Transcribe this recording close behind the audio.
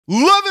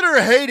Love it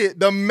or hate it,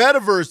 the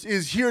metaverse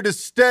is here to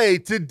stay.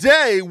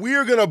 Today, we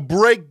are going to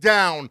break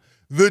down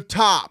the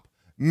top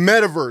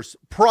metaverse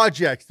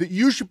projects that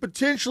you should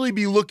potentially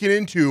be looking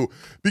into,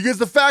 because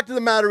the fact of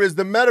the matter is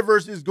the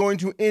metaverse is going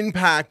to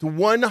impact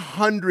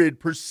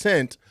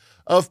 100%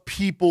 of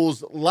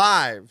people's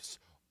lives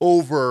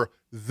over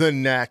the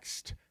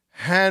next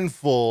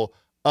handful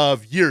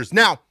of years.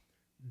 Now,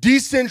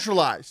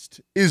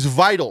 decentralized is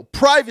vital.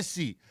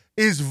 Privacy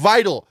is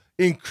vital.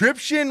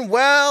 Encryption,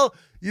 well,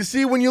 you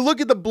see, when you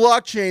look at the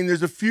blockchain,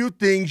 there's a few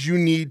things you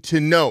need to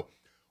know.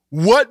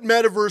 What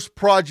metaverse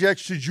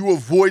projects should you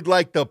avoid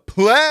like the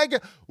plague?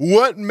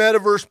 What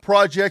metaverse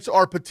projects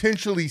are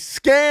potentially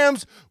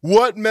scams?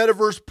 What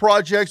metaverse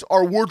projects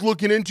are worth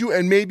looking into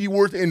and maybe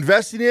worth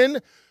investing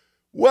in?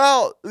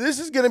 Well, this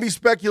is going to be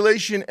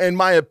speculation and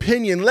my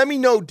opinion. Let me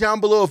know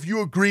down below if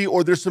you agree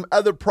or there's some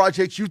other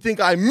projects you think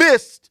I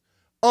missed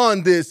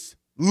on this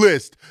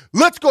list.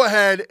 Let's go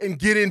ahead and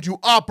get into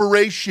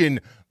Operation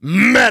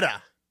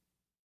Meta.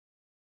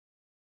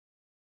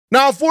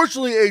 Now,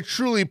 unfortunately, a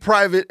truly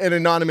private and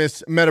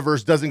anonymous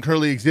metaverse doesn't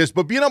currently exist,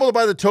 but being able to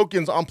buy the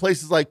tokens on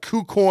places like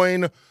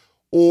KuCoin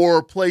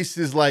or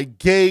places like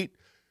Gate,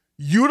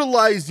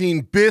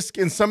 utilizing BISC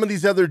and some of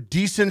these other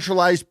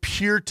decentralized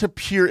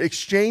peer-to-peer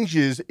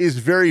exchanges is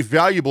very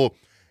valuable.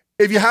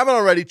 If you haven't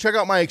already, check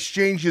out my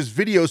exchanges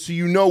video so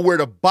you know where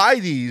to buy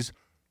these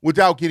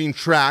without getting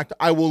tracked.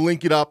 I will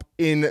link it up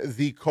in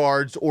the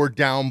cards or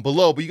down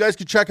below. But you guys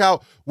can check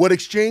out what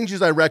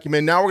exchanges I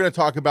recommend. Now we're going to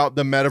talk about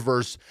the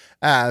metaverse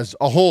as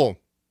a whole.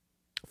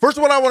 First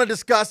one I want to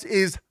discuss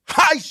is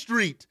High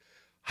Street.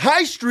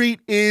 High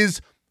Street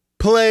is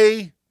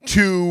play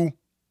to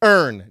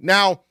earn.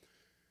 Now,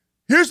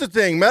 here's the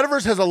thing.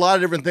 Metaverse has a lot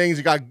of different things.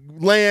 You got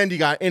land, you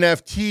got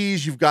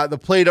NFTs, you've got the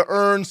play to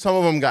earn. Some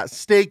of them got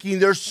staking.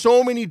 There's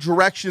so many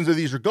directions that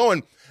these are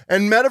going.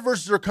 And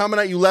metaverses are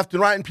coming at you left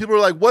and right, and people are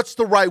like, what's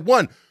the right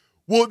one?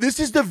 Well, this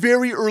is the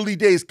very early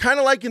days, kind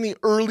of like in the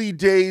early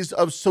days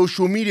of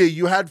social media.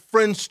 You had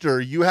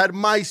Friendster, you had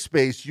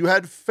MySpace, you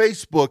had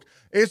Facebook,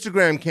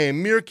 Instagram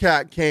came,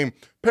 Meerkat came,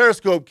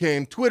 Periscope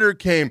came, Twitter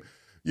came,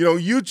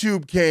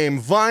 YouTube came,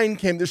 Vine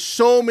came. There's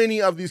so many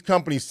of these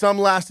companies. Some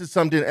lasted,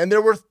 some didn't. And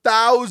there were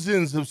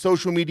thousands of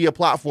social media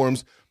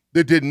platforms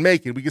that didn't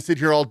make it. We could sit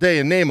here all day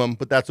and name them,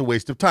 but that's a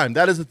waste of time.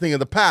 That is a thing of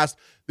the past.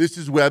 This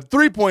is Web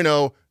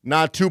 3.0,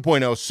 not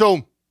 2.0.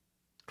 So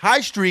High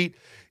Street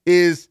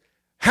is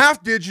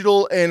half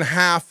digital and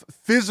half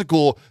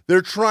physical.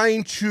 They're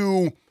trying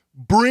to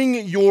bring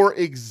your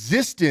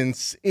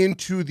existence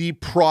into the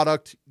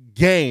product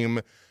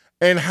game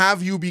and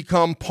have you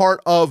become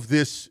part of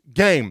this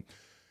game.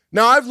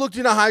 Now, I've looked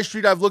into High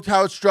Street. I've looked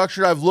how it's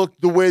structured. I've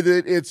looked the way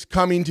that it's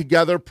coming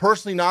together.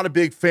 Personally, not a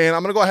big fan.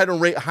 I'm going to go ahead and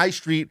rate High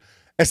Street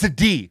as a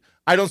D.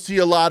 I don't see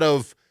a lot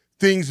of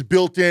things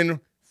built in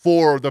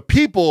for the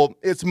people.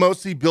 It's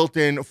mostly built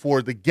in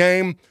for the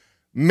game.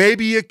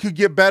 Maybe it could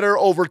get better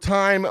over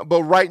time,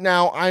 but right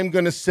now I'm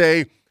going to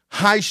say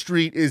High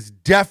Street is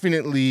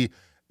definitely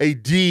a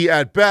D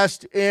at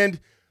best. And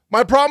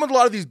my problem with a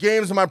lot of these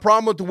games and my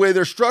problem with the way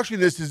they're structuring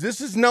this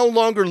is no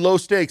longer low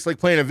stakes like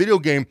playing a video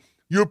game.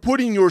 You're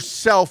putting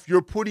yourself,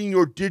 you're putting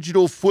your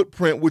digital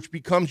footprint, which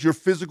becomes your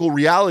physical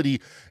reality,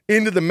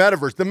 into the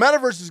metaverse. The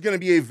metaverse is going to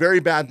be a very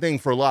bad thing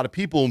for a lot of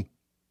people.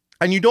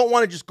 And you don't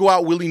want to just go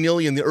out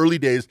willy-nilly in the early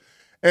days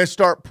and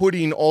start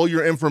putting all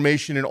your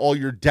information and all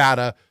your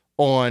data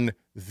on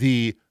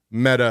the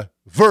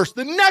metaverse.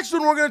 The next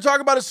one we're going to talk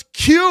about is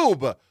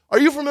Cube. Are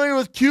you familiar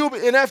with Cube?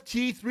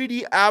 NFT,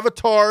 3D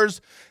avatars,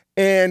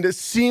 and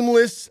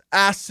seamless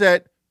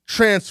asset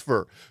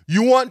transfer.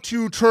 You want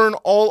to turn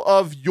all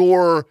of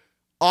your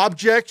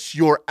objects,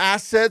 your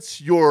assets,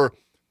 your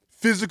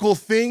physical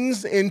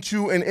things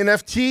into an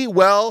NFT.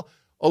 Well,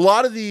 a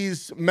lot of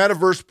these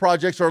metaverse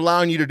projects are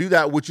allowing you to do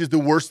that, which is the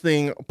worst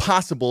thing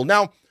possible.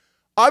 Now,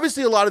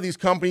 obviously, a lot of these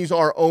companies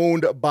are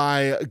owned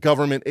by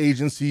government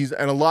agencies,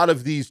 and a lot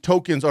of these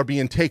tokens are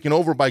being taken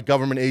over by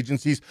government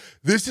agencies.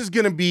 This is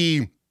going to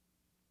be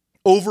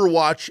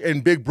Overwatch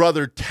and Big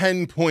Brother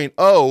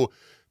 10.0,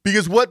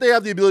 because what they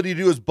have the ability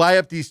to do is buy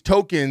up these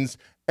tokens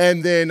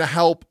and then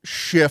help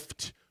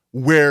shift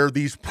where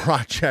these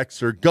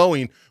projects are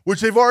going,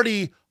 which they've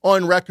already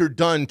on record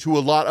done to a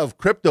lot of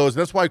cryptos.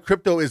 That's why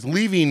crypto is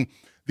leaving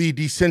the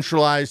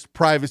decentralized,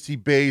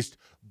 privacy-based,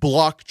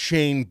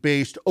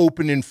 blockchain-based,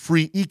 open and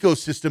free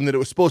ecosystem that it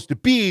was supposed to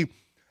be,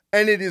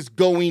 and it is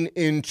going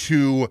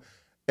into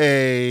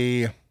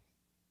a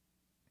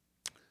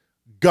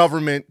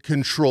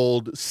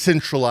government-controlled,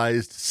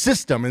 centralized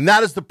system. And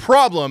that is the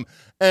problem.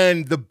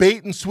 And the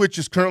bait and switch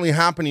is currently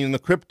happening in the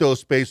crypto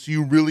space, so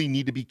you really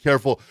need to be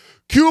careful.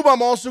 Cube,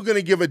 I'm also going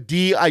to give a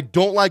D. I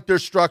don't like their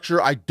structure.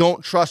 I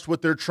don't trust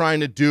what they're trying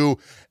to do.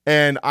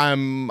 And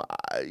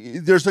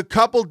there's a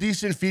couple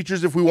decent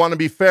features if we want to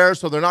be fair,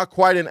 so they're not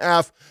quite an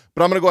F,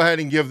 but I'm going to go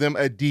ahead and give them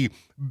a D.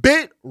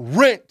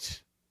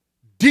 BitRent,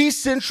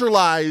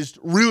 decentralized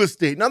real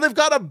estate. Now, they've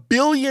got 1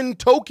 billion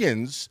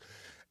tokens,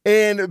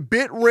 and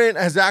BitRent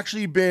has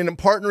actually been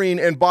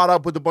partnering and bought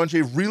up with a bunch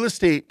of real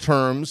estate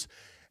terms.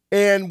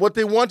 And what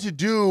they want to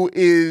do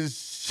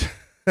is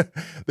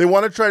they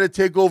want to try to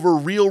take over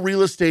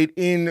real estate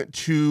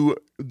into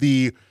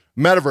the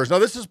metaverse. Now,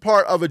 this is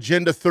part of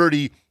Agenda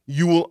 30.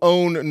 You will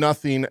own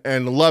nothing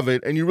and love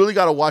it. And you really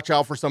got to watch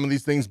out for some of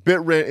these things.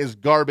 BitRent is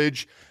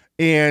garbage.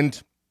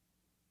 And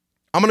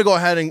I'm going to go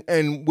ahead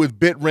and with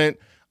BitRent,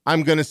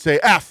 I'm going to say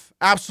F,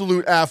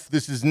 absolute F.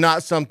 This is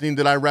not something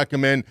that I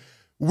recommend.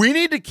 We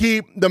need to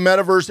keep the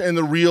metaverse and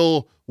the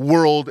real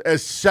world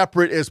as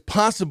separate as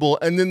possible.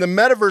 And then the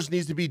metaverse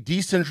needs to be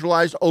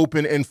decentralized,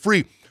 open, and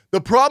free. The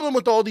problem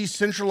with all these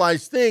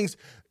centralized things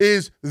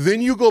is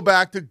then you go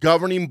back to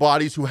governing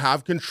bodies who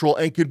have control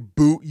and could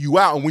boot you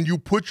out. And when you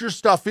put your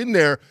stuff in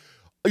there,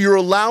 you're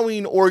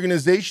allowing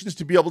organizations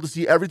to be able to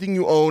see everything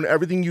you own,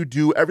 everything you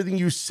do, everything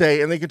you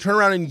say, and they can turn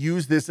around and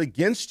use this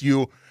against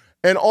you.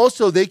 And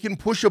also they can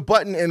push a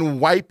button and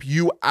wipe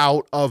you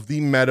out of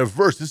the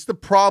metaverse. This is the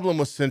problem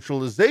with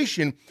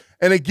centralization.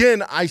 And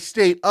again, I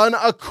state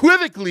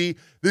unequivocally,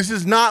 this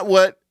is not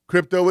what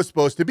crypto is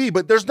supposed to be,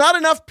 but there's not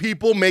enough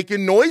people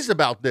making noise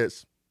about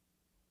this,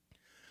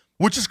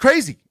 which is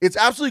crazy. It's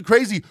absolutely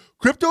crazy.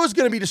 Crypto is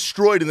going to be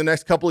destroyed in the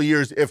next couple of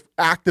years if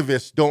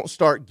activists don't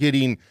start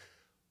getting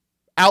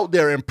out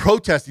there and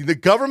protesting. The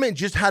government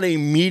just had a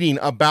meeting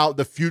about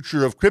the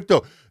future of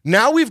crypto.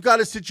 Now we've got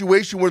a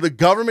situation where the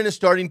government is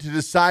starting to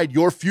decide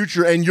your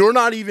future and you're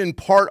not even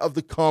part of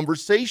the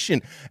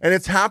conversation, and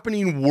it's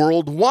happening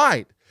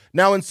worldwide.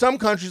 Now, in some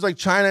countries like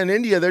China and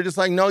India, they're just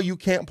like, no, you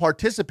can't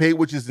participate,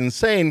 which is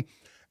insane.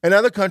 And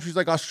other countries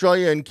like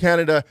Australia and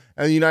Canada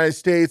and the United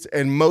States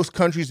and most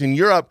countries in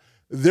Europe,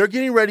 they're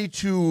getting ready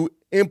to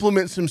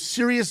implement some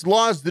serious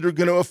laws that are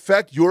going to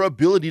affect your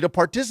ability to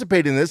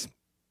participate in this.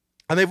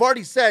 And they've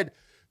already said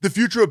the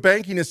future of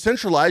banking is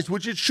centralized,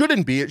 which it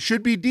shouldn't be. It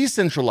should be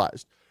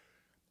decentralized.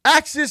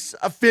 Axis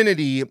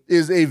Affinity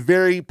is a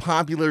very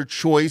popular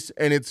choice,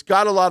 and it's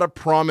got a lot of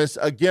promise.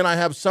 Again, I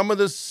have some of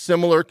the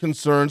similar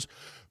concerns,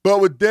 but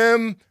with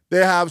them,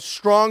 they have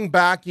strong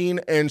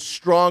backing and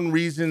strong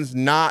reasons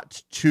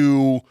not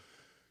to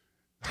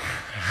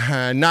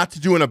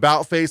do an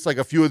about face like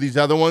a few of these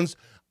other ones.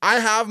 I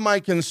have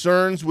my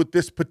concerns with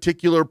this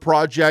particular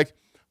project,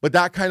 but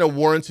that kind of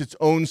warrants its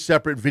own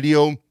separate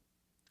video.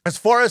 As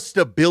far as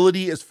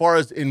stability, as far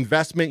as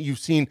investment, you've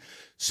seen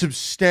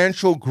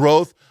substantial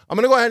growth. I'm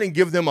going to go ahead and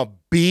give them a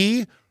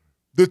B.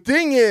 The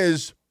thing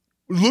is,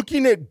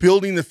 looking at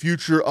building the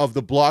future of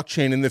the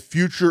blockchain and the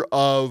future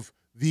of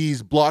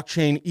these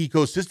blockchain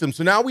ecosystems.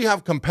 So now we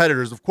have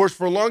competitors. Of course,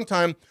 for a long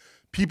time,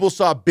 people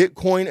saw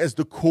Bitcoin as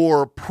the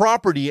core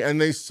property and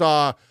they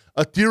saw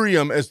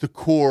Ethereum as the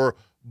core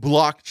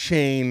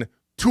blockchain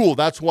tool.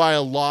 That's why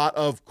a lot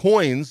of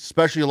coins,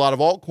 especially a lot of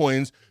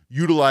altcoins,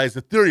 utilize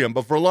Ethereum.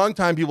 But for a long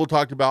time, people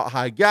talked about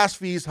high gas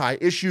fees, high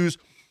issues.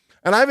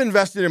 And I've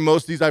invested in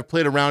most of these. I've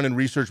played around and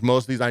researched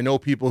most of these. I know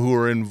people who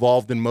are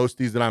involved in most of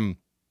these that I'm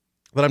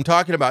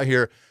talking about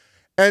here.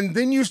 And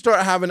then you start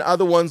having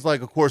other ones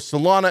like, of course,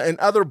 Solana and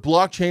other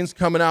blockchains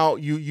coming out.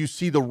 You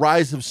see the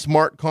rise of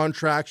smart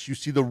contracts. You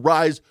see the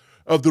rise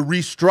of the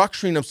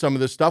restructuring of some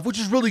of this stuff, which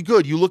is really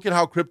good. You look at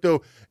how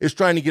crypto is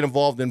trying to get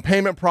involved in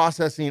payment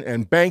processing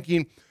and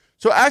banking.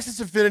 So Axis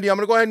Affinity, I'm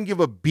going to go ahead and give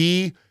a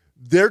B.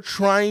 They're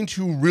trying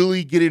to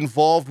really get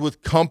involved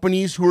with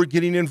companies who are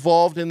getting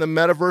involved in the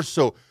metaverse.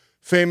 So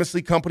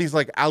famously, companies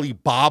like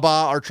Alibaba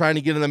are trying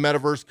to get in the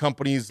metaverse.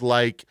 Companies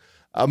like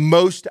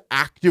most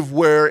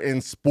activewear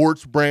and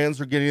sports brands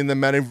are getting in the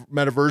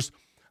metaverse.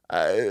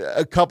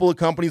 A couple of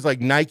companies like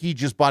Nike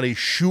just bought a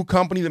shoe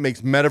company that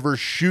makes metaverse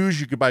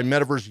shoes. You could buy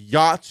metaverse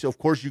yachts. Of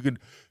course, you could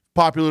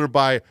popular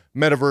buy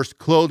metaverse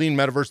clothing,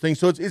 metaverse things.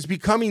 So it's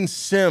becoming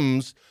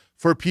Sims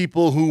for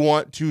people who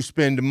want to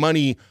spend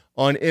money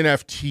on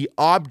NFT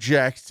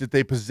objects that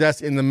they possess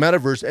in the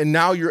metaverse. And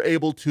now you're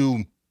able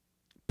to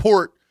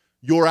port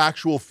your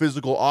actual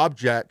physical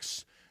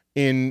objects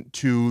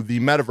into the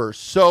metaverse.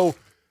 So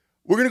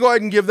we're going to go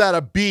ahead and give that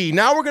a B.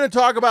 Now we're going to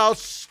talk about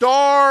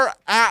Star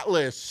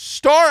Atlas.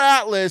 Star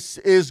Atlas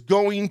is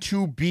going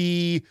to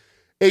be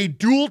a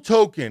dual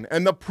token.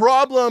 And the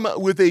problem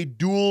with a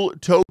dual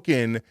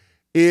token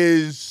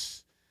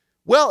is,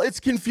 well,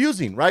 it's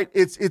confusing, right?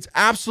 It's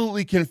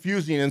absolutely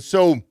confusing. And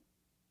so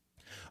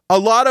a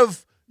lot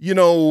of,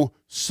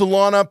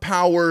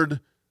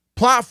 Solana-powered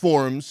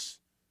platforms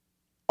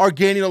are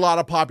gaining a lot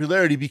of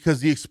popularity because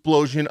of the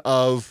explosion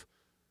of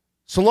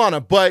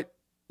Solana. But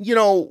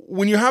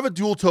when you have a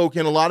dual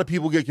token, a lot of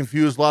people get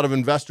confused, a lot of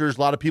investors, a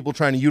lot of people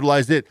trying to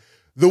utilize it.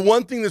 The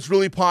one thing that's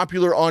really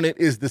popular on it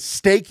is the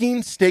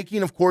staking.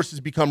 Staking, of course, has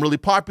become really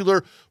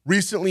popular.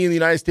 Recently in the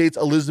United States,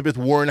 Elizabeth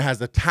Warren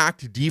has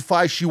attacked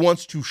DeFi. She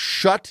wants to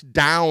shut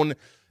down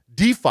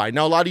DeFi.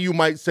 Now, a lot of you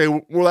might say,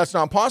 well, that's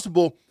not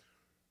possible.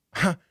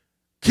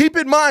 Keep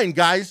in mind,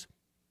 guys,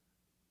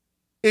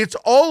 it's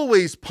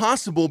always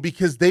possible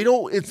because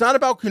it's not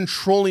about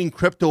controlling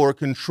crypto or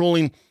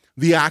controlling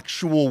the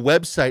actual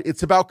website.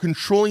 It's about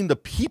controlling the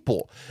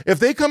people. If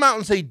they come out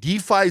and say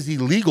DeFi is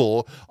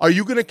illegal, are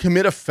you going to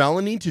commit a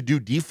felony to do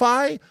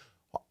DeFi?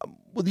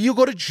 Well, you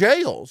go to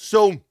jail.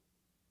 So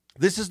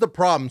This is the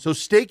problem. So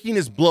staking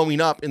is blowing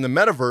up in the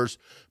metaverse,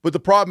 but the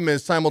problem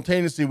is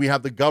simultaneously we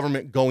have the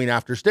government going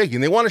after staking.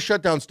 They want to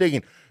shut down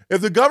staking.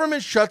 If the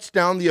government shuts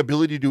down the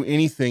ability to do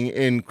anything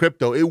in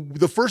crypto,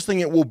 the first thing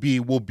it will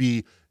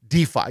be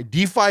DeFi.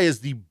 DeFi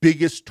is the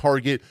biggest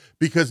target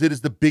because it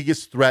is the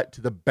biggest threat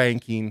to the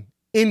banking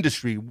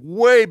industry.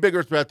 Way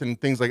bigger threat than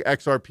things like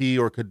XRP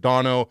or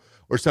Cardano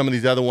or some of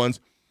these other ones.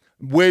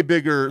 Way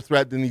bigger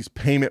threat than these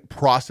payment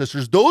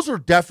processors. Those are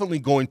definitely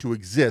going to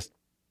exist.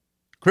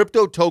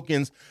 Crypto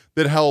tokens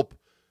that help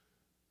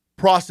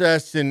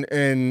process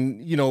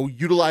and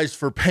utilize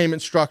for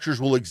payment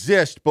structures will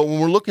exist. But when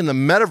we're looking at the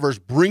metaverse,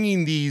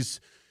 bringing these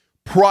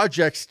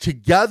projects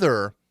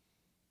together,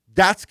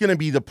 that's going to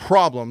be the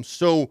problem.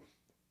 So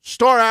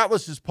Star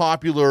Atlas is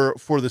popular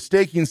for the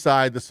staking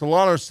side, the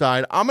Solana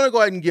side. I'm going to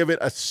go ahead and give it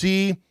a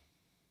C.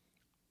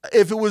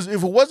 If it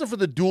wasn't for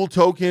the dual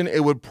token,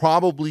 it would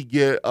probably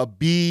get a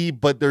B,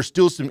 but there's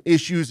still some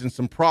issues and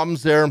some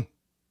problems there.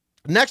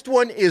 Next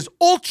one is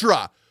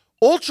Ultra.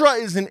 Ultra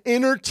is an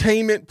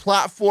entertainment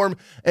platform,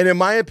 and in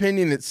my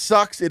opinion, it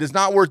sucks. It is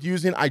not worth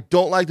using. I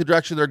don't like the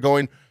direction they're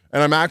going,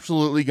 and I'm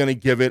absolutely going to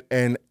give it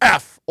an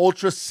F.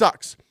 Ultra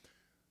sucks.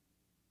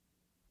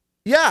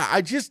 Yeah,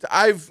 I'm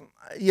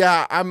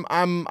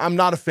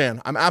not a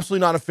fan. I'm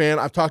absolutely not a fan.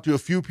 I've talked to a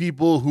few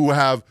people who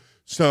have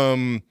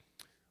some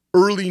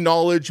early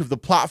knowledge of the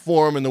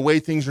platform and the way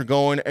things are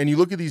going, and you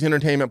look at these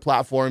entertainment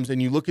platforms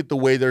and you look at the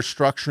way they're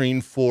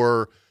structuring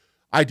for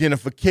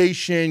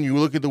identification, you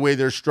look at the way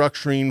they're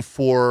structuring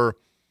for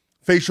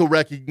facial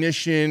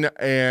recognition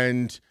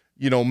and,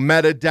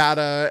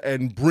 metadata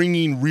and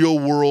bringing real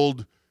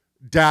world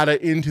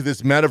data into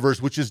this metaverse,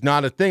 which is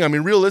not a thing. I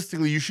mean,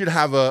 realistically, you should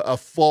have a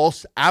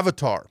false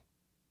avatar.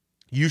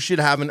 You should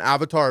have an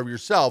avatar of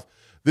yourself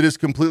that is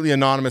completely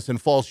anonymous and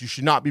false. You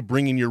should not be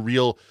bringing your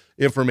real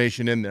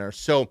information in there.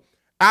 So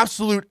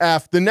absolute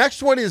F. The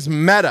next one is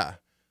Meta.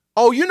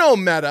 Oh, you know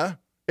Meta.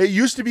 It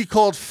used to be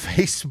called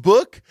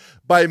Facebook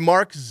by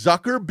Mark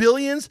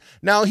Zuckerbillions.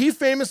 Now, he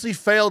famously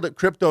failed at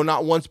crypto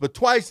not once but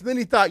twice. And then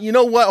he thought, you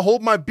know what?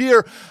 Hold my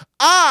beer.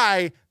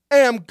 I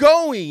am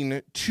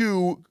going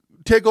to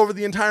take over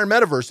the entire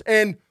metaverse.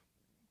 And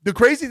the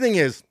crazy thing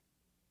is,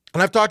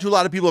 and I've talked to a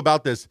lot of people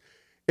about this,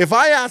 if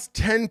I ask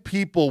 10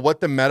 people what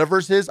the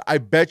metaverse is, I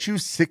bet you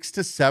 6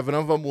 to 7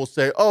 of them will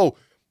say, oh,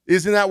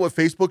 isn't that what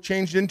Facebook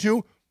changed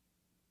into?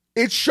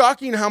 It's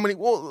shocking how many,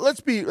 well, let's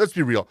be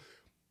real.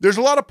 There's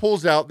a lot of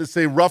polls out that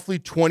say roughly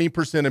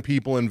 20% of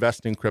people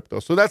invest in crypto.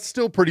 So that's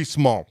still pretty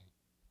small.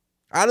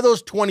 Out of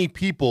those 20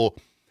 people,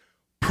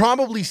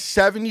 probably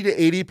 70 to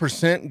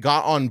 80%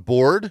 got on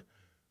board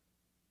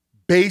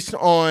based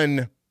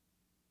on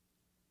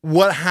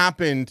what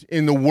happened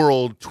in the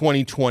world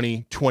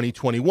 2020,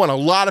 2021. A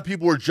lot of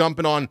people were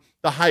jumping on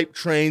the hype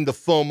train, the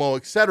FOMO,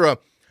 etc.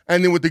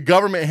 And then with the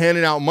government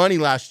handing out money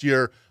last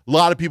year, a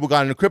lot of people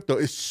got into crypto.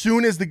 As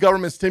soon as the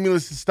government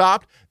stimulus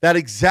stopped, that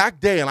exact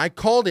day, and I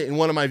called it in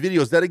one of my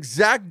videos, that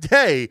exact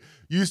day,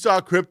 you saw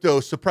crypto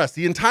suppress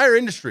the entire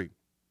industry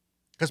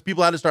because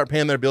people had to start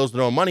paying their bills with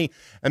their own money,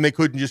 and they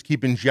couldn't just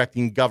keep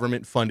injecting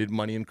government-funded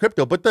money in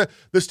crypto. But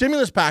the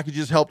stimulus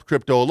packages helped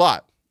crypto a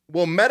lot.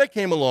 Well, Meta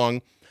came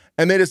along,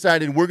 and they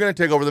decided we're going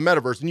to take over the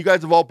metaverse. And you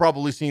guys have all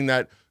probably seen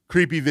that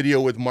creepy video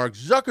with Mark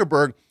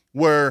Zuckerberg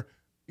where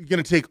you're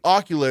going to take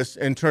Oculus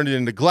and turn it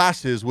into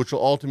glasses, which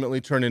will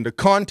ultimately turn into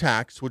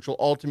contacts, which will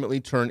ultimately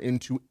turn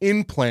into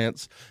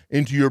implants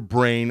into your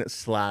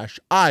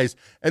brain/eyes.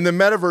 And the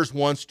metaverse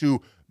wants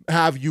to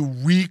have you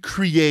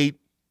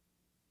recreate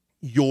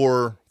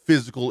your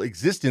physical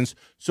existence.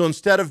 So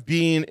instead of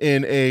being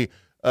in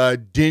a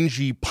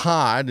dingy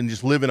pod and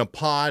just live in a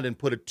pod and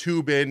put a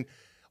tube in,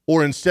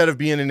 or instead of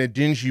being in a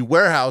dingy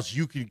warehouse,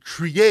 you can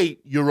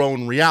create your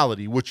own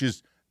reality, which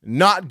is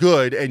not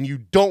good, and you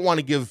don't want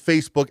to give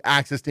Facebook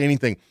access to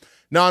anything.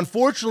 Now,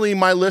 unfortunately,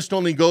 my list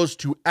only goes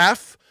to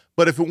F,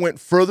 but if it went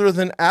further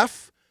than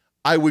F,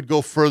 I would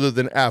go further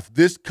than F.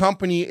 This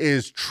company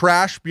is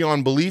trash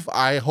beyond belief.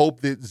 I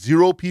hope that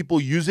 0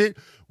 people use it.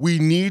 We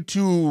need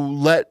to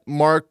let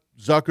Mark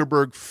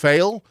Zuckerberg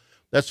fail.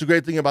 That's the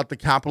great thing about the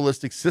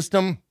capitalistic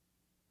system,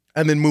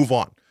 and then move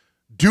on.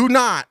 Do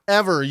not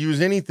ever use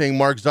anything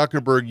Mark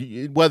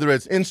Zuckerberg, whether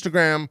it's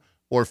Instagram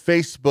or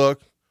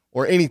Facebook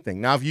or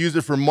anything. Now, if you use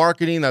it for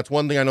marketing, that's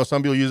one thing. I know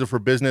some people use it for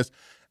business,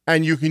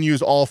 and you can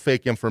use all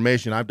fake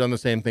information. I've done the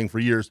same thing for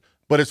years.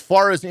 But as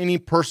far as any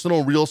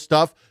personal, real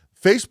stuff,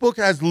 Facebook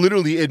has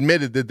literally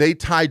admitted that they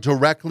tie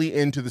directly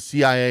into the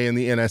CIA and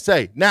the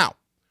NSA. Now,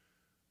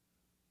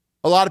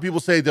 a lot of people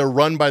say they're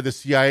run by the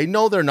CIA.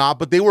 No, they're not,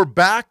 but they were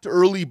backed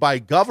early by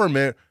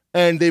government,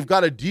 and they've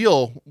got a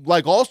deal,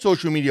 like all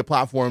social media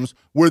platforms,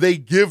 where they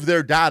give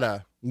their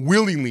data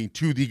willingly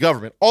to the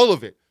government, all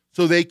of it,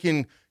 so they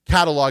can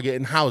catalog it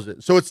and house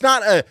it. So it's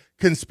not a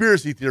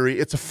conspiracy theory,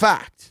 it's a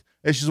fact.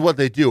 It's just what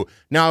they do.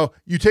 Now,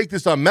 you take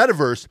this on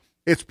Metaverse,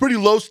 it's pretty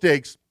low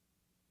stakes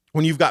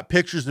when you've got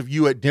pictures of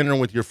you at dinner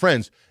with your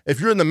friends. If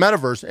you're in the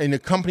Metaverse and a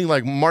company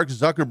like Mark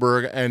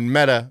Zuckerberg and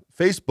Meta,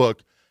 Facebook,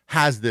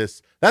 has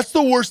this, that's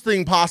the worst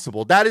thing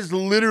possible. That is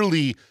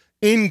literally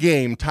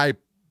in-game type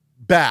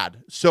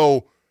bad.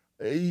 So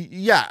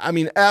yeah, I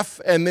mean, F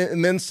and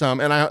then some.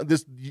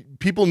 And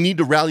people need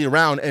to rally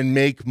around and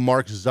make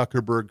Mark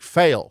Zuckerberg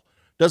fail.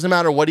 Doesn't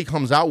matter what he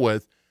comes out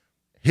with.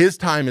 His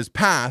time is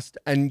past,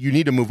 and you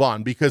need to move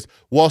on, because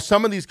while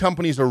some of these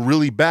companies are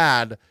really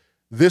bad,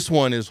 this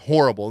one is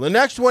horrible. The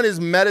next one is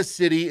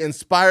MetaCity,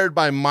 inspired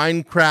by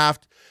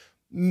Minecraft.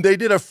 They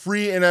did a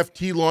free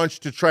NFT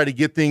launch to try to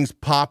get things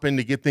popping,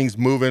 to get things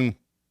moving.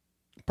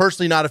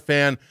 Personally, not a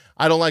fan.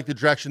 I don't like the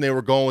direction they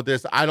were going with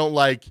this. I don't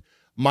like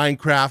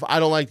Minecraft.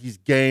 I don't like these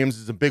games.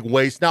 It's a big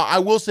waste. Now, I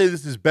will say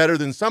this is better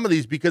than some of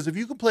these, because if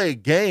you can play a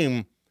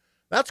game,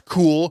 that's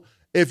cool.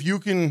 If you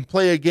can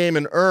play a game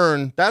and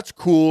earn, that's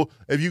cool.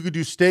 If you could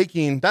do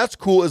staking, that's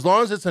cool, as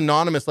long as it's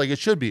anonymous like it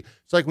should be.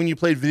 It's like when you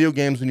played video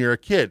games when you're a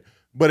kid,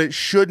 but it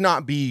should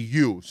not be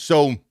you.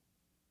 So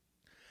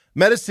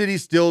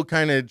MetaCity's still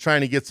kind of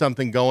trying to get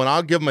something going.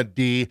 I'll give them a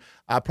D.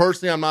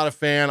 Personally, I'm not a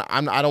fan.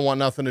 I don't want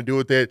nothing to do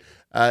with it.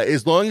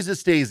 As long as it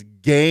stays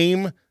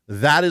game,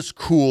 that is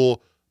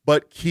cool,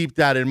 but keep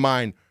that in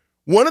mind.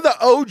 One of the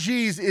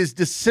OGs is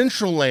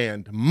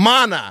Decentraland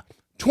MANA,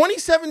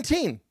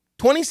 2017.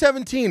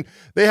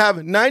 They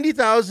have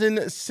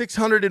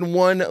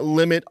 90,601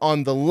 limit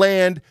on the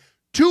land,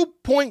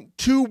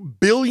 2.2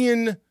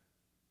 billion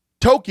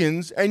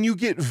tokens, and you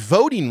get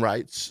voting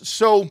rights.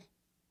 So,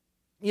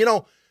 you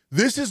know,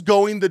 this is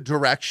going the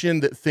direction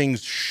that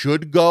things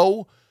should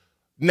go.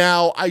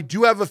 Now, I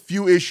do have a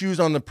few issues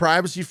on the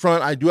privacy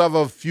front. I do have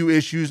a few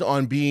issues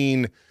on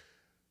the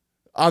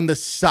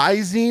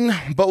sizing,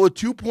 but with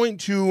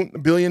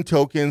 2.2 billion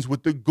tokens,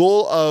 with the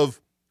goal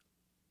of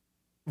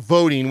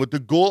voting, with the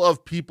goal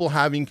of people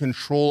having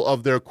control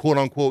of their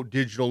quote-unquote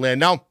digital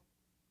land. Now,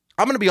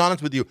 I'm going to be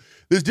honest with you.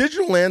 This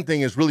digital land thing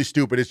is really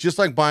stupid. It's just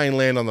like buying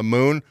land on the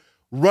moon.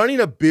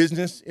 Running a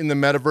business in the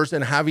metaverse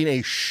and having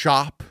a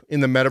shop in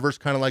the metaverse,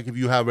 kind of like if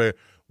you have a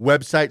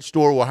website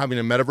store or having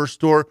a metaverse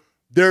store,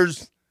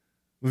 there's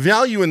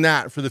value in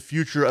that for the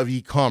future of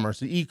e-commerce,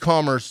 the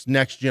e-commerce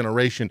next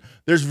generation.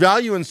 There's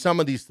value in some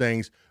of these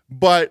things.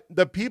 But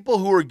the people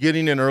who are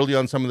getting in early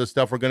on some of this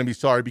stuff are going to be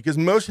sorry, because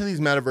most of these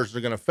metaverses are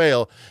going to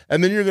fail,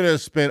 and then you're going to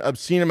spend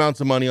obscene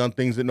amounts of money on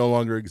things that no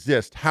longer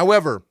exist.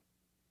 However,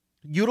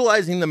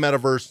 utilizing the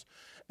metaverse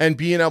and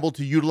being able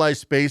to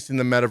utilize space in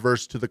the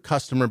metaverse to the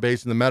customer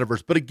base in the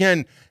metaverse. But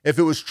again, if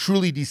it was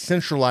truly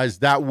decentralized,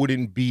 that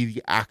wouldn't be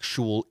the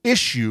actual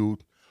issue.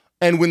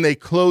 And when they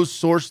close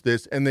source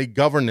this and they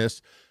govern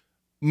this,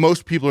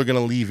 most people are going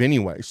to leave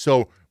anyway.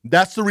 So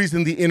that's the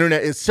reason the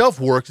internet itself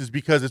works, is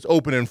because it's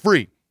open and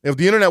free. If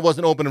the internet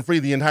wasn't open and free,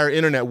 the entire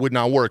internet would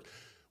not work.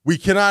 We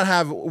cannot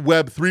have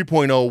Web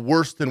 3.0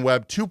 worse than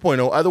Web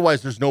 2.0.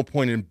 Otherwise, there's no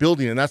point in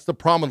building. And that's the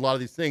problem with a lot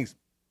of these things.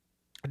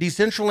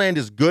 Decentraland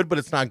is good, but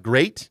it's not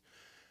great.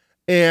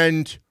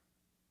 And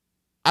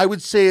I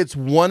would say it's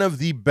one of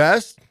the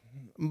best.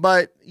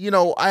 But, you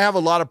know, I have a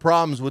lot of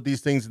problems with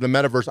these things in the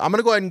metaverse. I'm going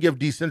to go ahead and give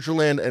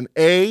Decentraland an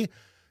A,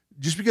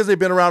 just because they've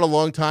been around a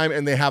long time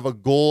and they have a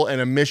goal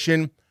and a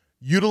mission.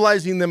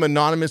 Utilizing them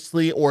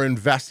anonymously or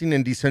investing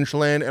in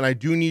Decentraland, and I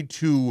do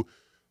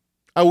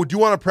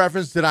want to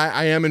preference that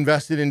I am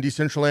invested in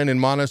Decentraland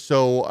and MANA,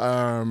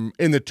 so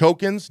in the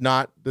tokens,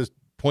 not this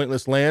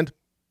pointless land.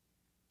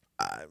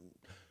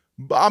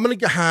 I'm going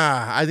to,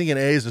 I think an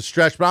A is a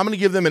stretch, but I'm going to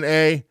give them an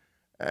A,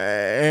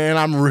 and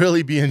I'm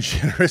really being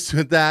generous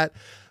with that.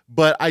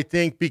 But I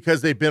think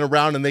because they've been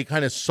around and they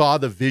kind of saw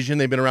the vision,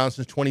 they've been around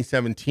since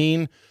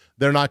 2017,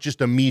 they're not just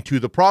a Me Too.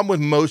 The problem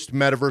with most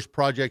metaverse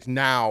projects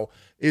now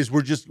is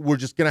we're just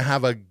going to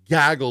have a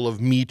gaggle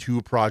of Me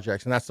Too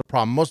projects, and that's the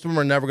problem. Most of them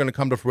are never going to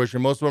come to fruition.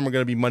 Most of them are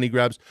going to be money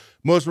grabs.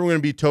 Most of them are going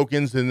to be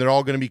tokens, and they're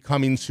all going to be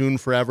coming soon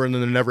forever, and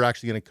then they're never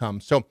actually going to come.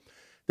 So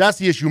that's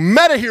the issue.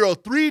 MetaHero,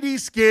 3D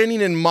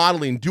scanning and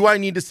modeling. Do I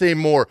need to say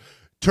more?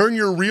 Turn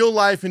your real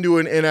life into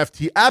an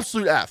NFT.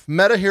 Absolute F.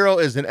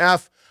 MetaHero is an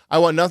F. I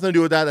want nothing to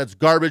do with that. That's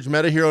garbage.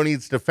 MetaHero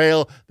needs to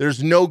fail.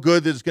 There's no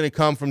good that's going to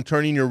come from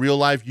turning your real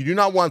life. You do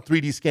not want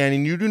 3D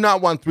scanning. You do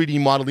not want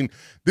 3D modeling.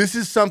 This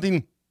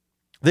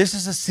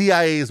is a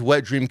CIA's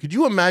wet dream. Could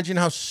you imagine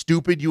how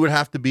stupid you would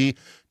have to be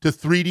to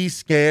 3D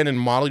scan and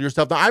model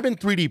yourself? Now, I've been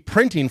 3D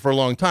printing for a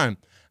long time,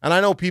 and I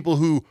know people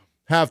who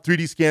have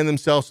 3D scan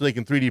themselves so they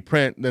can 3D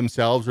print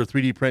themselves or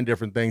 3D print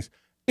different things.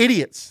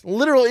 Idiots,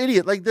 literal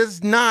idiot. Like, this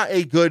is not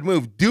a good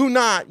move. Do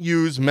not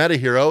use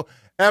MetaHero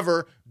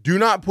ever. Do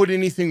not put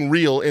anything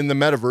real in the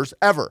metaverse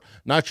ever.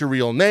 Not your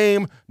real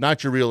name,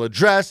 not your real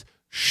address.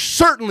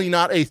 Certainly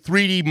not a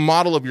 3D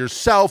model of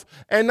yourself,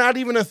 and not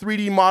even a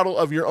 3D model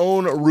of your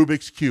own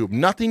Rubik's Cube.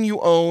 Nothing you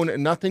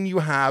own, nothing you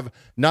have,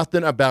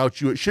 nothing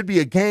about you. It should be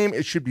a game.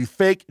 It should be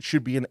fake. It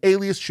should be an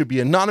alias. It should be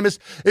anonymous.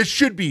 It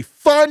should be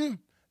fun.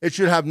 It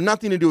should have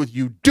nothing to do with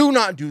you. Do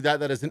not do that.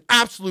 That is an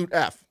absolute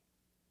F.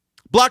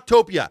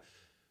 Blocktopia.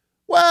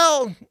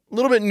 Well, a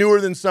little bit newer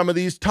than some of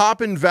these.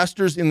 Top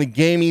investors in the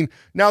gaming.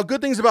 Now,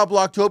 good things about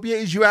Blocktopia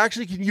is you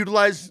actually can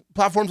utilize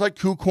platforms like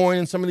KuCoin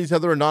and some of these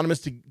other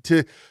anonymous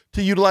to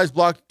utilize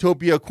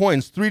Blocktopia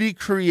coins. 3D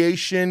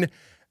creation.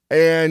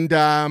 And,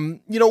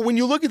 you know, when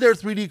you look at their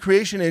 3D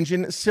creation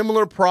engine,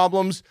 similar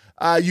problems.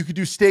 You could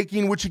do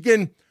staking, which,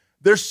 again,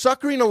 they're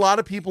suckering a lot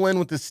of people in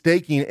with the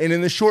staking. And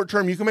in the short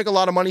term, you can make a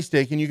lot of money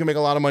staking. You can make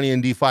a lot of money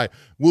in DeFi.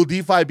 Will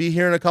DeFi be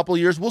here in a couple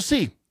of years? We'll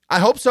see. I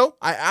hope so.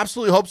 I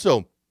absolutely hope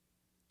so.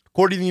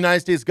 According to the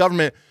United States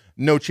government,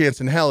 no chance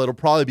in hell. It'll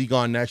probably be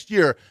gone next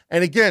year.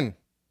 And again,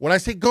 when I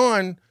say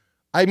gone,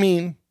 I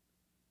mean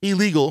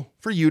illegal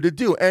for you to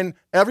do. And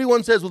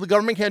everyone says, well, the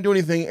government can't do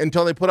anything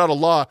until they put out a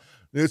law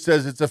that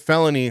says it's a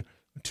felony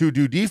to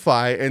do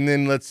DeFi, and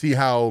then let's see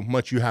how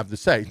much you have to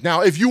say.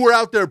 Now, if you were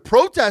out there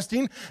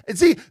protesting, and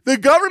see, the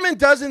government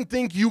doesn't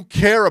think you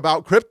care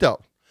about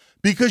crypto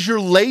because you're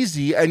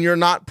lazy and you're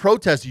not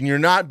protesting, you're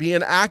not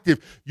being active,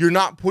 you're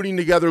not putting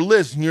together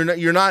lists, and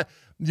you're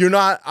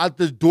not at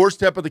the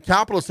doorstep of the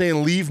Capitol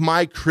saying, leave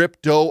my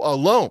crypto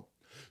alone.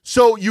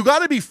 So you got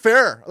to be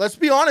fair. Let's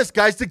be honest,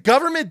 guys. The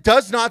government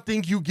does not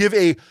think you give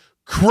a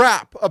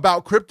crap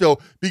about crypto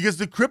because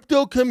the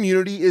crypto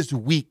community is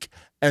weak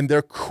and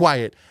they're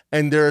quiet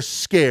and they're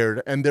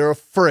scared and they're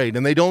afraid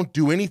and they don't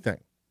do anything.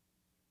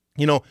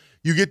 You know,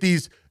 you get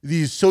these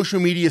social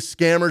media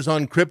scammers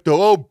on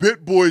crypto. Oh,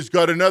 BitBoy's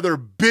got another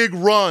big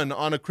run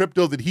on a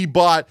crypto that he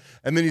bought,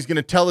 and then he's going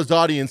to tell his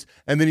audience,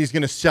 and then he's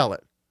going to sell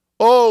it.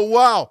 Oh,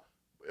 wow.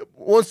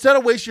 Well, instead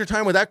of wasting your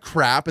time with that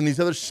crap and these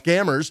other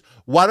scammers,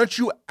 why don't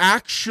you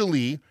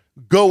actually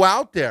go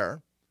out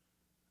there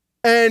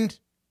and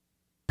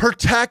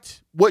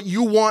protect what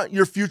you want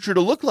your future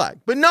to look like?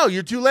 But no,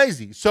 you're too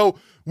lazy. So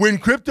when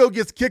crypto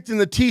gets kicked in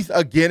the teeth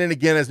again and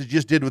again, as it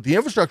just did with the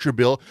infrastructure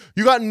bill,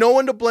 you got no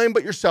one to blame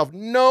but yourself.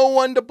 No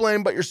one to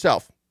blame but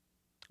yourself.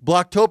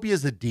 Blocktopia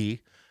is a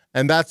D,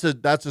 and that's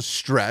a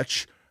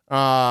stretch.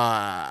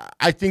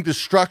 I think the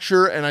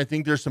structure, and I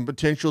think there's some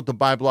potential to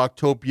buy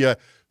Blocktopia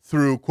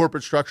through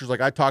corporate structures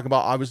like I talk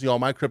about. Obviously, all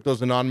my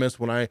crypto's anonymous.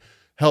 When I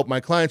help my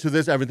clients with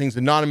this, everything's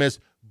anonymous.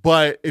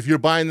 But if you're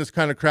buying this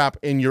kind of crap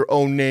in your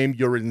own name,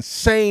 you're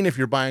insane. If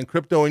you're buying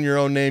crypto in your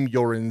own name,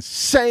 you're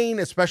insane,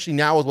 especially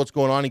now with what's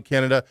going on in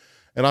Canada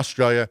and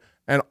Australia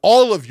and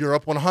all of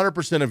Europe,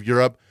 100% of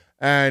Europe,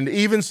 and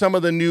even some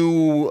of the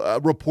new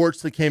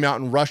reports that came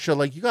out in Russia.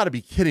 Like, you got to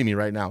be kidding me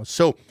right now.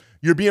 So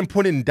you're being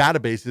put in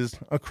databases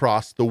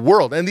across the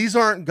world. And these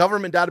aren't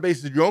government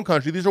databases in your own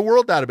country. These are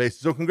world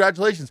databases. So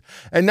congratulations.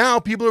 And now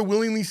people are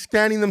willingly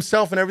scanning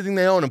themselves and everything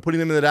they own and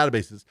putting them in the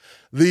databases.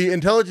 The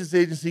intelligence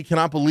agency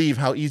cannot believe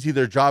how easy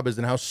their job is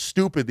and how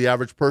stupid the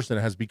average person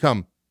has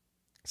become.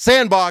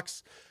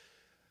 Sandbox.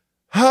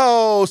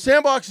 Oh,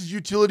 Sandbox's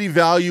utility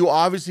value,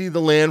 obviously the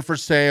land for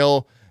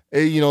sale,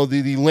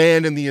 the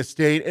land and the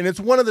estate. And it's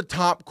one of the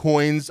top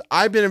coins.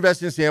 I've been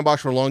investing in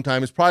Sandbox for a long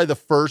time. It's probably the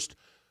first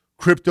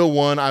crypto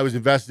one I was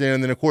invested in,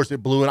 and then of course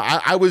it blew. And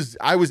I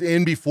was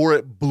in before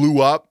it blew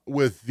up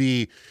with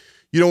the,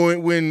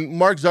 when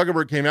Mark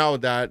Zuckerberg came out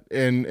with that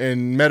and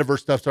Metaverse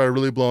stuff started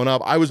really blowing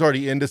up. I was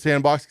already into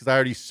Sandbox because I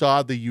already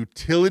saw the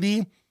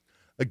utility.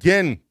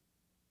 Again,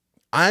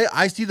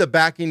 I see the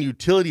back end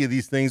utility of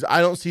these things.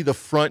 I don't see the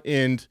front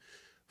end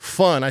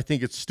fun. I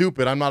think it's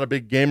stupid. I'm not a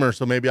big gamer,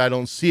 so maybe I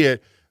don't see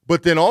it.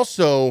 But then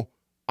also,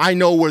 I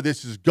know where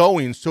this is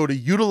going. So to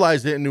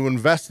utilize it and to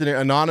invest in it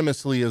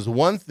anonymously is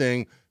one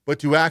thing, but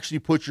to actually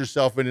put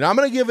yourself in it. I'm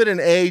going to give it an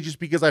A just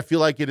because I feel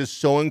like it is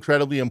so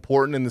incredibly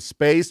important in the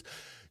space.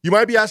 You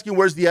might be asking,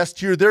 where's the S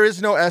tier? There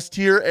is no S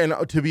tier, and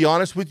to be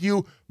honest with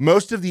you,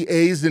 most of the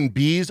A's and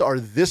B's are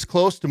this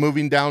close to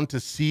moving down to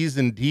C's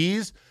and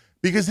D's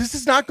because this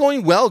is not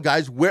going well,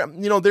 guys.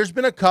 There's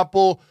been a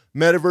couple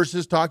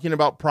metaverses talking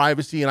about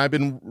privacy, and I've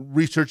been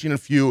researching a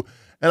few,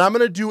 and I'm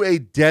going to do a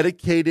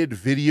dedicated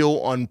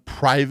video on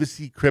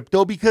privacy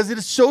crypto because it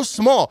is so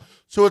small.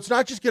 So it's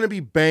not just going to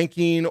be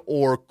banking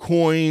or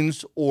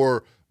coins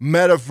or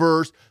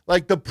metaverse.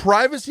 Like the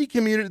privacy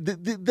community,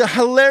 the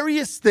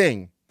hilarious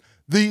thing,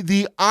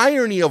 the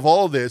irony of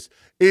all this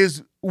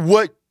is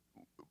what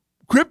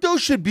crypto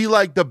should be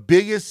like the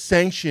biggest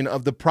sanction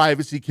of the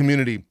privacy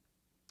community.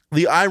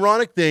 The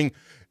ironic thing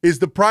is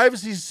the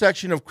privacy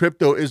section of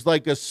crypto is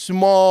like a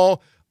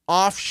small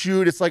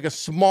offshoot. It's like a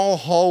small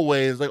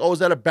hallway. It's like, oh, is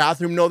that a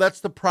bathroom? No,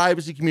 that's the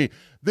privacy community.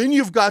 Then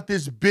you've got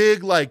this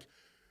big,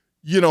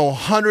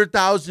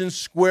 100,000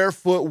 square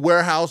foot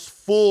warehouse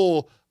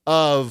full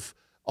of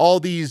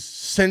all these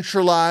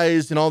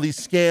centralized and all these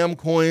scam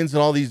coins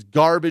and all these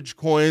garbage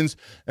coins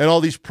and all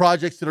these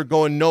projects that are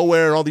going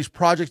nowhere and all these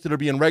projects that are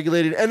being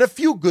regulated and a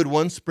few good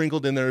ones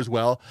sprinkled in there as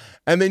well.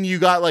 And then you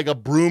got like a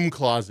broom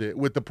closet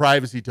with the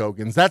privacy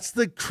tokens. That's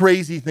the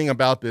crazy thing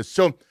about this.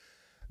 So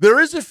there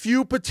is a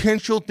few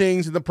potential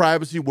things in the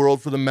privacy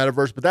world for the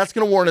metaverse, but that's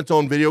going to warrant its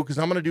own video because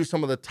I'm going to do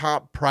some of the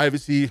top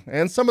privacy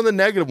and some of the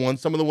negative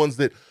ones, some of the ones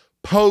that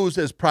pose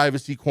as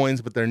privacy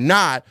coins, but they're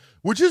not,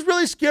 which is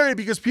really scary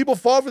because people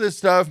fall for this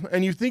stuff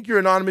and you think you're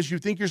anonymous, you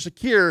think you're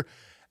secure,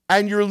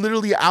 and you're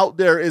literally out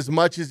there as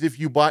much as if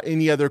you bought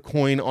any other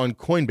coin on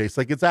Coinbase.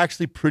 Like, it's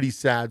actually pretty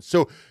sad.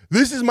 So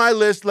this is my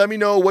list. Let me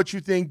know what you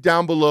think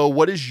down below.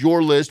 What is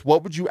your list?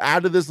 What would you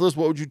add to this list?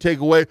 What would you take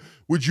away?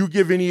 Would you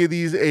give any of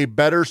these a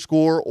better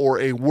score or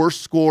a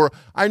worse score?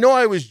 I know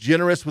I was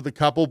generous with a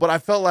couple, but I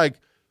felt like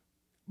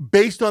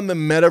based on the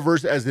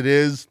metaverse as it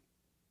is,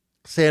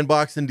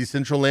 Sandbox and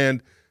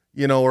Decentraland,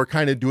 you know, are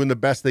kind of doing the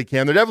best they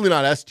can. They're definitely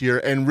not S tier.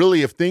 And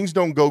really, if things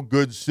don't go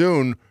good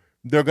soon,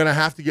 they're going to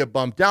have to get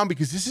bumped down,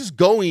 because this is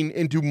going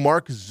into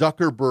Mark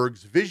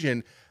Zuckerberg's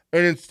vision.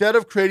 And instead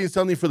of creating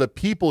something for the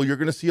people, you're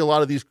going to see a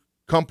lot of these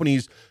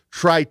companies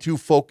try to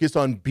focus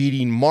on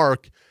beating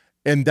Mark.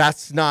 And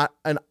that's not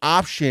an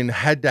option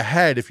head to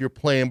head if you're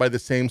playing by the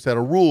same set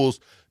of rules,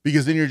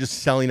 because then you're just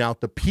selling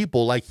out the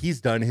people like he's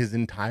done his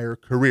entire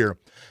career.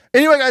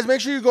 Anyway, guys,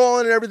 make sure you go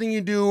on and everything you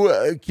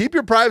do. Keep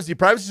your privacy.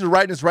 Privacy is a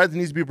right, and it's a right that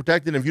needs to be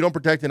protected. And if you don't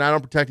protect it and I don't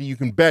protect it, you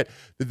can bet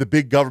that the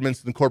big governments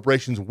and the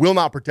corporations will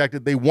not protect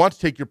it. They want to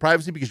take your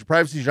privacy because your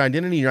privacy is your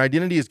identity. Your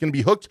identity is going to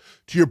be hooked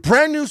to your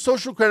brand new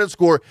social credit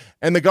score.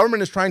 And the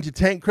government is trying to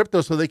tank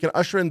crypto so they can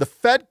usher in the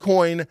Fed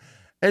coin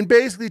and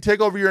basically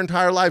take over your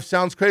entire life.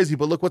 Sounds crazy,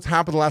 but look what's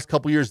happened the last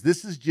couple of years.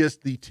 This is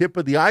just the tip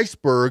of the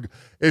iceberg.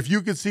 If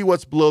you could see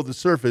what's below the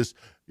surface,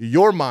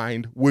 your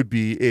mind would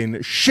be in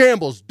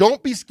shambles.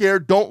 Don't be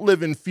scared. Don't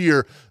live in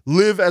fear.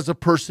 Live as a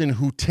person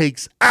who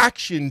takes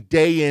action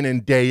day in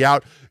and day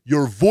out.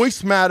 Your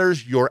voice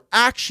matters. Your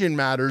action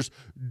matters.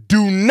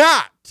 Do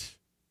not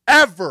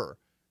ever,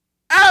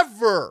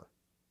 ever,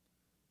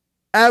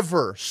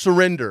 ever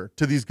surrender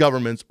to these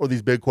governments or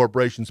these big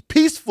corporations.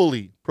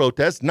 Peacefully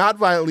protest, not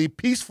violently,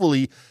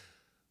 peacefully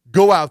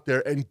go out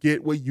there and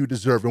get what you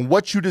deserve. And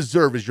what you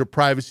deserve is your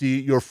privacy,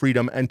 your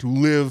freedom, and to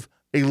live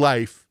a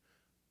life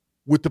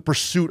with the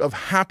pursuit of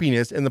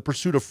happiness and the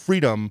pursuit of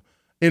freedom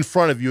in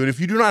front of you. And if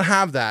you do not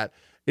have that,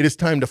 it is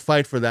time to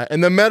fight for that.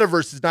 And the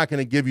metaverse is not going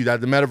to give you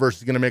that. The metaverse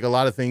is going to make a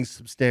lot of things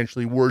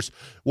substantially worse.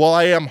 While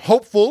I am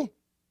hopeful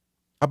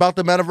about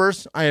the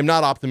metaverse, I am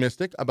not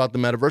optimistic about the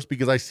metaverse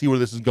because I see where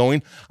this is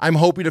going. I'm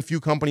hoping a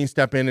few companies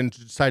step in and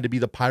decide to be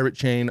the pirate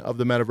chain of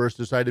the metaverse,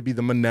 decide to be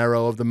the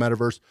Monero of the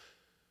metaverse.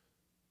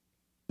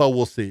 But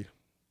we'll see.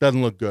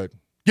 Doesn't look good.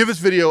 Give this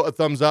video a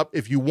thumbs up.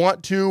 If you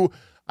want to,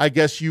 I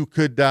guess you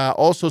could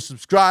also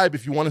subscribe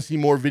if you want to see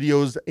more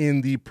videos in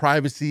the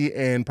privacy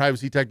and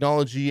privacy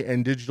technology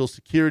and digital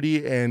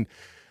security and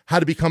how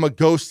to become a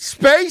ghost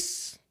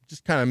space.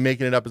 Just kind of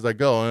making it up as I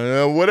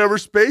go. Whatever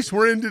space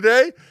we're in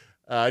today.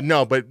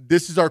 No, but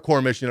this is our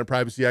core mission at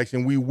Privacy X,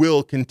 and we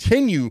will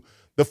continue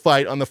the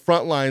fight on the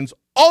front lines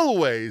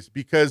always,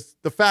 because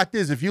the fact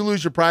is, if you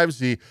lose your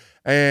privacy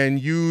and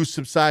you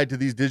subside to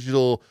these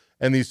digital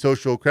and these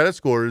social credit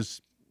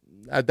scores,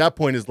 at that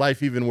point, is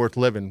life even worth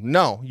living?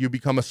 No, you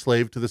become a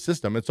slave to the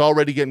system. It's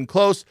already getting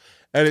close,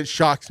 and it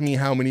shocks me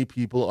how many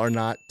people are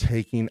not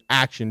taking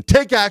action.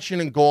 Take action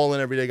and go all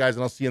in every day, guys,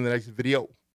 and I'll see you in the next video.